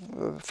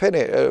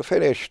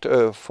finished.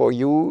 For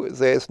you,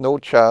 there is no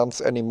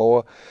chance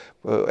anymore.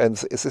 And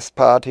this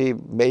party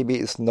maybe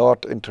is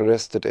not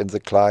interested in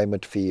the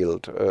climate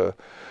field.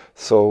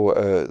 So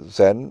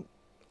then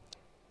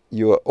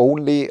your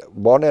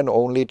one and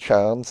only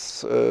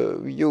chance,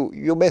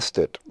 you missed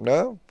it.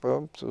 No?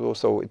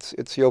 So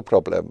it's your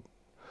problem.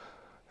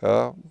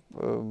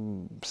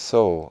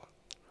 So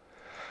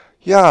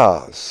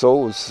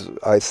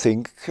I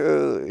think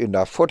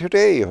enough for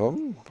today.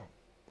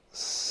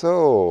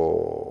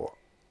 So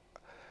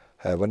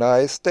have a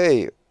nice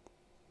day.